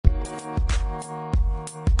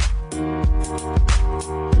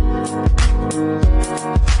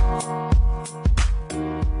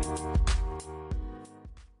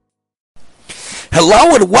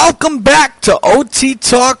Hello and welcome back to OT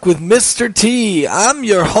Talk with Mr. T. I'm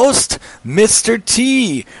your host, Mr.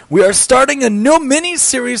 T. We are starting a new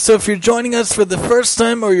mini-series, so if you're joining us for the first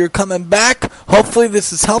time or you're coming back, hopefully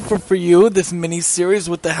this is helpful for you, this mini-series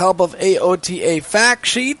with the help of AOTA fact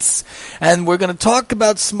sheets. And we're going to talk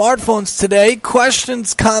about smartphones today.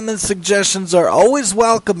 Questions, comments, suggestions are always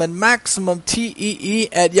welcome at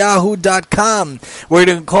MaximumTEE@yahoo.com. We're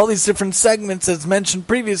going to call these different segments, as mentioned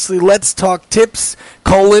previously, Let's Talk Tips,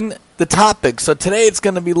 the topic. So today it's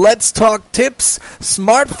going to be Let's Talk Tips,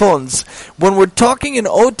 Smartphones. When we're talking in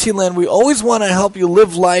OT land, we always want to help you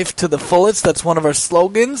live life to the fullest. That's one of our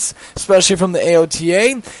slogans, especially from the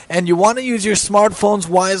AOTA. And you want to use your smartphones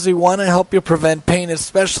wisely. You want to help you prevent pain,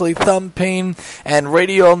 especially thumb pain and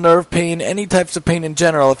radial nerve pain, any types of pain in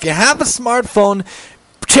general. If you have a smartphone,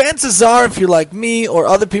 chances are, if you're like me or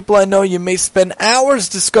other people I know, you may spend hours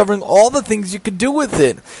discovering all the things you could do with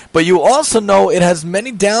it. But you also know it has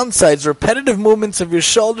many downsides. Repetitive movements of your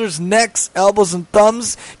shoulders, necks, elbows, and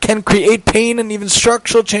thumbs can create pain and even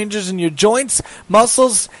structural changes in your joints,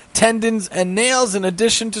 muscles, tendons, and nails, in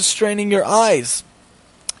addition to straining your eyes.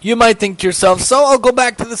 You might think to yourself, so I'll go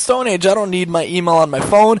back to the Stone Age. I don't need my email on my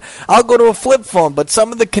phone. I'll go to a flip phone, but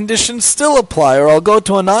some of the conditions still apply. Or I'll go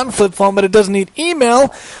to a non-flip phone, but it doesn't need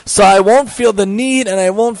email, so I won't feel the need and I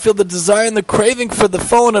won't feel the desire and the craving for the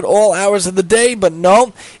phone at all hours of the day. But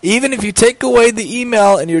no, even if you take away the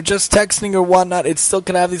email and you're just texting or whatnot, it still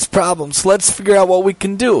can have these problems. So let's figure out what we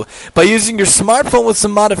can do. By using your smartphone with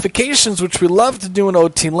some modifications, which we love to do in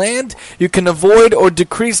OT land, you can avoid or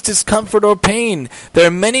decrease discomfort or pain. There are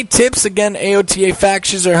many tips. Again, AOTA fact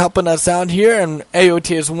sheets are helping us out here, and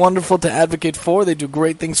AOTA is wonderful to advocate for. They do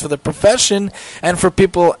great things for the profession and for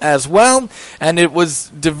people as well. And it was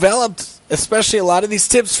developed, especially a lot of these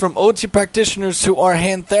tips, from OT practitioners who are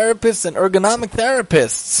hand therapists and ergonomic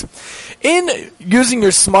therapists. In using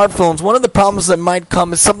your smartphones, one of the problems that might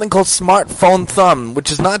come is something called smartphone thumb, which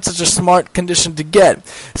is not such a smart condition to get.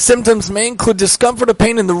 Symptoms may include discomfort or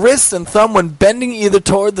pain in the wrist and thumb when bending either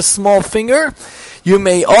toward the small finger. You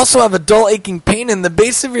may also have a dull aching pain in the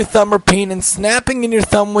base of your thumb or pain in snapping in your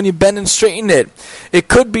thumb when you bend and straighten it. It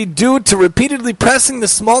could be due to repeatedly pressing the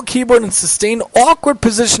small keyboard and sustained awkward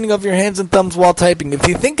positioning of your hands and thumbs while typing. If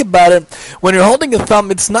you think about it, when you're holding a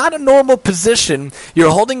thumb, it's not a normal position.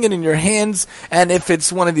 You're holding it in your hands, and if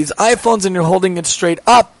it's one of these iPhones and you're holding it straight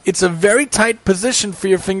up, it's a very tight position for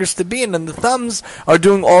your fingers to be in, and the thumbs are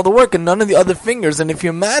doing all the work and none of the other fingers. And if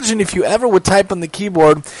you imagine if you ever would type on the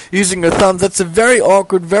keyboard using your thumbs, that's a very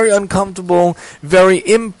awkward, very uncomfortable, very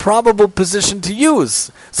improbable position to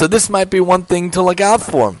use. So this might be one thing to look out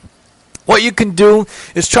for. What you can do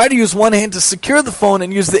is try to use one hand to secure the phone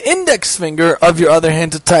and use the index finger of your other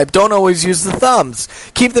hand to type. Don't always use the thumbs.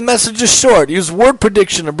 Keep the messages short. Use word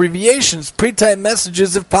prediction, abbreviations, pre-typed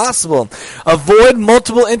messages if possible. Avoid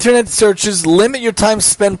multiple internet searches. Limit your time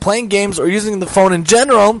spent playing games or using the phone in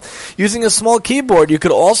general. Using a small keyboard. You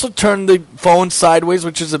could also turn the phone sideways,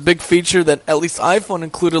 which is a big feature that at least iPhone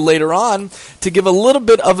included later on, to give a little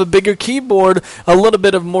bit of a bigger keyboard, a little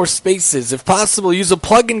bit of more spaces. If possible, use a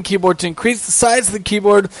plug-in keyboard to increase the size of the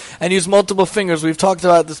keyboard and use multiple fingers. We've talked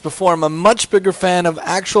about this before. I'm a much bigger fan of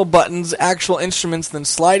actual buttons, actual instruments, than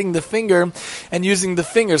sliding the finger and using the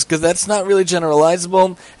fingers, because that's not really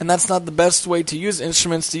generalizable, and that's not the best way to use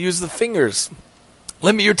instruments, to use the fingers.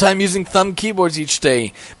 Limit your time using thumb keyboards each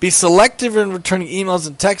day. Be selective in returning emails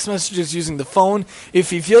and text messages using the phone.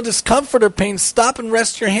 If you feel discomfort or pain, stop and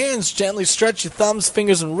rest your hands. Gently stretch your thumbs,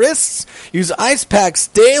 fingers, and wrists. Use ice packs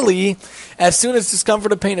daily as soon as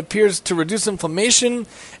discomfort or pain appears to reduce inflammation.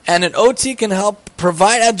 And an OT can help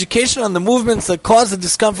provide education on the movements that cause the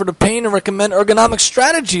discomfort or pain and recommend ergonomic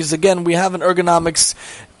strategies. Again, we have an ergonomics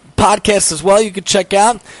podcast as well you could check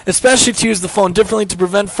out, especially to use the phone differently to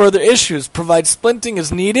prevent further issues. Provide splinting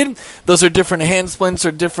as needed. Those are different hand splints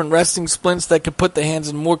or different resting splints that could put the hands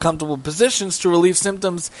in more comfortable positions to relieve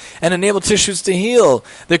symptoms and enable tissues to heal.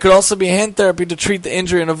 There could also be hand therapy to treat the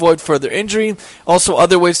injury and avoid further injury. Also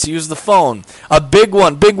other ways to use the phone. A big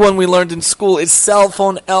one we learned in school is cell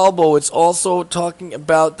phone elbow. It's also talking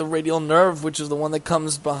about the radial nerve, which is the one that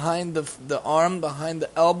comes behind the arm, behind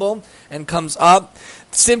the elbow, and comes up.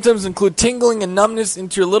 Symptoms include tingling and numbness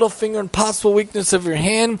into your little finger and possible weakness of your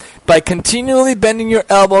hand. By continually bending your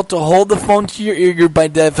elbow to hold the phone to your ear, you're by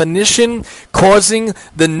definition causing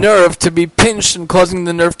the nerve to be pinched and causing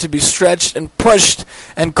the nerve to be stretched and pushed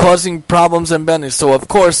and causing problems and bending. So, of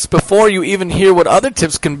course, before you even hear what other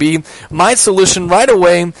tips can be, my solution right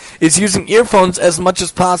away is using earphones as much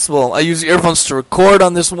as possible. I use earphones to record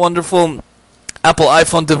on this wonderful Apple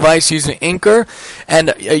iPhone device using Anchor,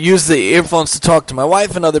 and use the earphones to talk to my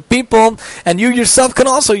wife and other people. And you yourself can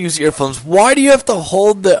also use earphones. Why do you have to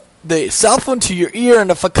hold the cell phone to your ear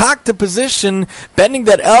in a fakakta position, bending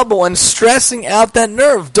that elbow and stressing out that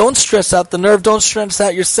nerve? Don't stress out the nerve. Don't stress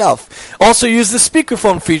out yourself. Also use the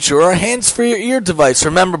speakerphone feature or a hands-free ear device.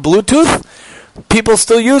 Remember Bluetooth? People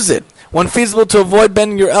still use it. When feasible, to avoid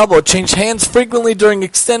bending your elbow, change hands frequently during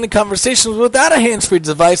extended conversations without a hands-free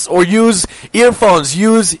device, or use earphones.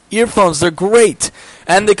 Use earphones. They're great,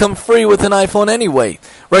 and they come free with an iPhone anyway.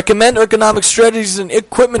 Recommend ergonomic strategies and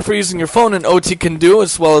equipment for using your phone, and OT can do,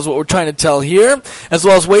 as well as what we're trying to tell here, as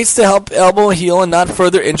well as ways to help elbow heal and not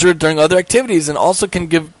further injure it during other activities, and also can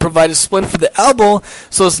provide a splint for the elbow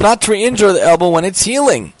so as not to re-injure the elbow when it's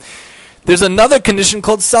healing. There's another condition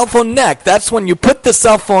called cell phone neck. That's when you put the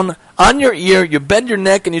cell phone on your ear, you bend your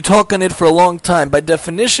neck, and you talk on it for a long time. By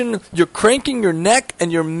definition, you're cranking your neck,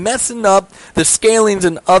 and you're messing up the scalenes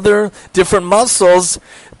and other different muscles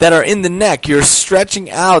that are in the neck. You're stretching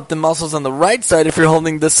out the muscles on the right side if you're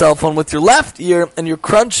holding the cell phone with your left ear, and you're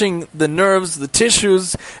crunching the nerves, the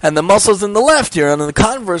tissues, and the muscles in the left ear. And on the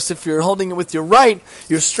converse, if you're holding it with your right,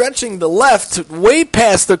 you're stretching the left way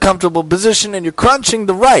past the comfortable position, and you're crunching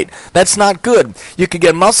the right. That's not good. You could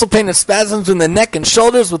get muscle pain and spasms in the neck and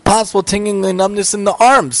shoulders with possible tingling and numbness in the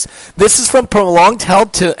arms. This is from prolonged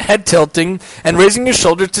head tilting and raising your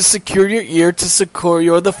shoulder to secure your ear to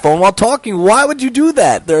secure the phone while talking. Why would you do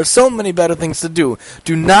that? There are so many better things to do.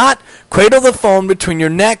 Do not cradle the phone between your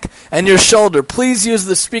neck and your shoulder. Please use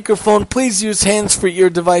the speakerphone. Please use hands-free ear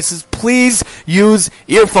devices. Please use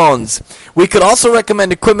earphones. We could also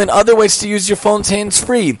recommend equipment, other ways to use your phones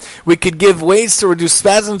hands-free. We could give ways to reduce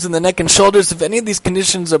spasms in the neck and shoulders. If any of these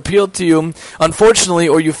conditions appeal to you, unfortunately,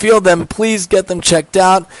 or you feel them, please get them checked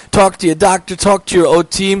out. Talk to your doctor. Talk to your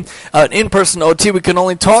OT, an in-person OT. We can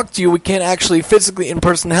only talk to you. We can't actually physically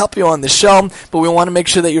in-person help you on the show, but we want to make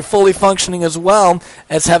sure that you're fully functioning as well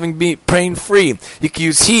as having be pain-free. You can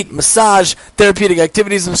use heat, massage, therapeutic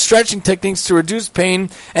activities, and stretching techniques to reduce pain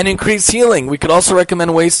and increase healing. We could also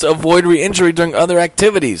recommend ways to avoid re-injury during other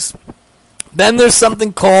activities. Then there's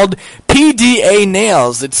something called PDA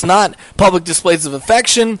nails. It's not public displays of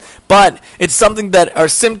affection, but it's something that our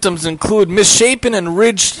symptoms include misshapen and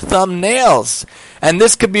ridged thumb nails. And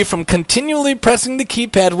this could be from continually pressing the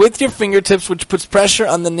keypad with your fingertips, which puts pressure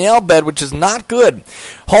on the nail bed, which is not good.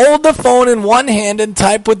 Hold the phone in one hand and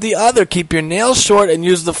type with the other. Keep your nails short and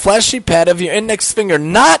use the fleshy pad of your index finger,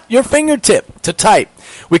 not your fingertip, to type.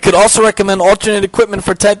 We could also recommend alternate equipment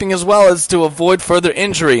for typing as well as to avoid further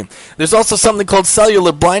injury. There's also something called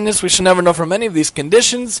cellular blindness. We should never know from any of these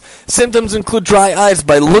conditions. Symptoms include dry eyes.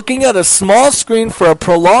 By looking at a small screen for a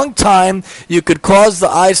prolonged time, you could cause the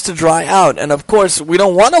eyes to dry out. And of course, we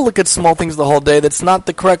don't want to look at small things the whole day. That's not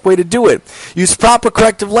the correct way to do it. Use proper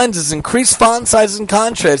corrective lenses. Increase font size and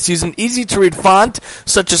contrast. Use an easy-to-read font,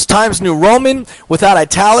 such as Times New Roman, without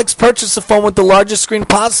italics. Purchase a phone with the largest screen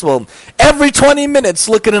possible. Every 20 minutes,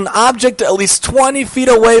 look at an object at least 20 feet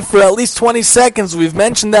away for at least 20 seconds. We've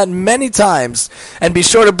mentioned that many times. And be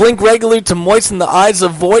sure to blink regularly to moisten the eyes.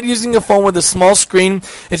 Avoid using a phone with a small screen.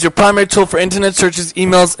 It's your primary tool for internet searches,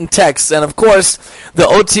 emails, and texts. And of course, the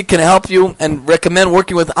OT can help you and recommend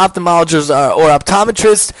working with ophthalmologists or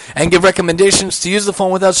optometrists and give recommendations to use the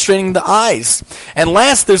phone without straining the eyes. And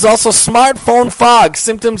last, there's also smartphone fog.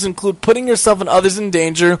 Symptoms include putting yourself and others in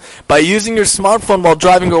danger by using your smartphone while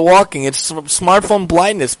driving or walking. It's smartphone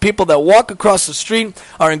blindness. People that walk across the street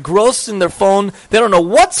are engrossed in their phone. They don't know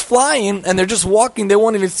what's flying, and they're just walking. They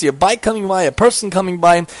won't even see a bike coming by, a person coming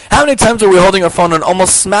by. How many times are we holding our phone and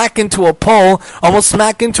almost smack into a pole, almost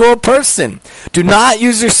smack into a person? Do not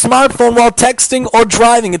use your smartphone while texting or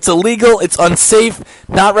driving. It's illegal. It's unsafe.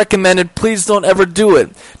 Not recommended. Please don't ever do it.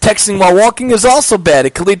 Texting while walking is also bad.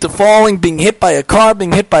 It could lead to falling, being hit by a car,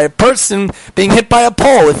 being hit by a person, being hit by a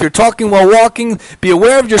pole. If you're talking while walking, be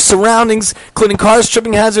aware of your surroundings, including cars,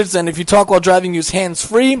 tripping hazards, and if you talk while driving, use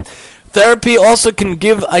hands-free. Therapy also can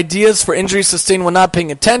give ideas for injuries sustained when not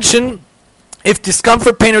paying attention. If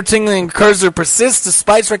discomfort, pain, or tingling occurs or persists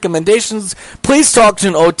despite recommendations, please talk to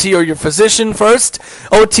an OT or your physician first.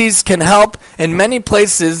 OTs can help in many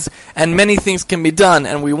places, and many things can be done.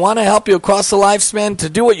 And we want to help you across the lifespan to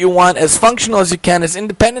do what you want, as functional as you can, as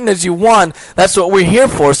independent as you want. That's what we're here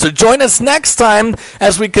for. So join us next time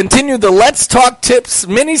as we continue the Let's Talk Tips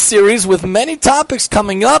mini-series with many topics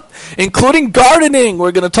coming up, including gardening.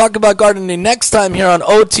 We're going to talk about gardening next time here on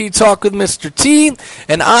OT Talk with Mr. T.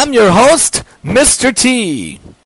 And I'm your host, Mr. T.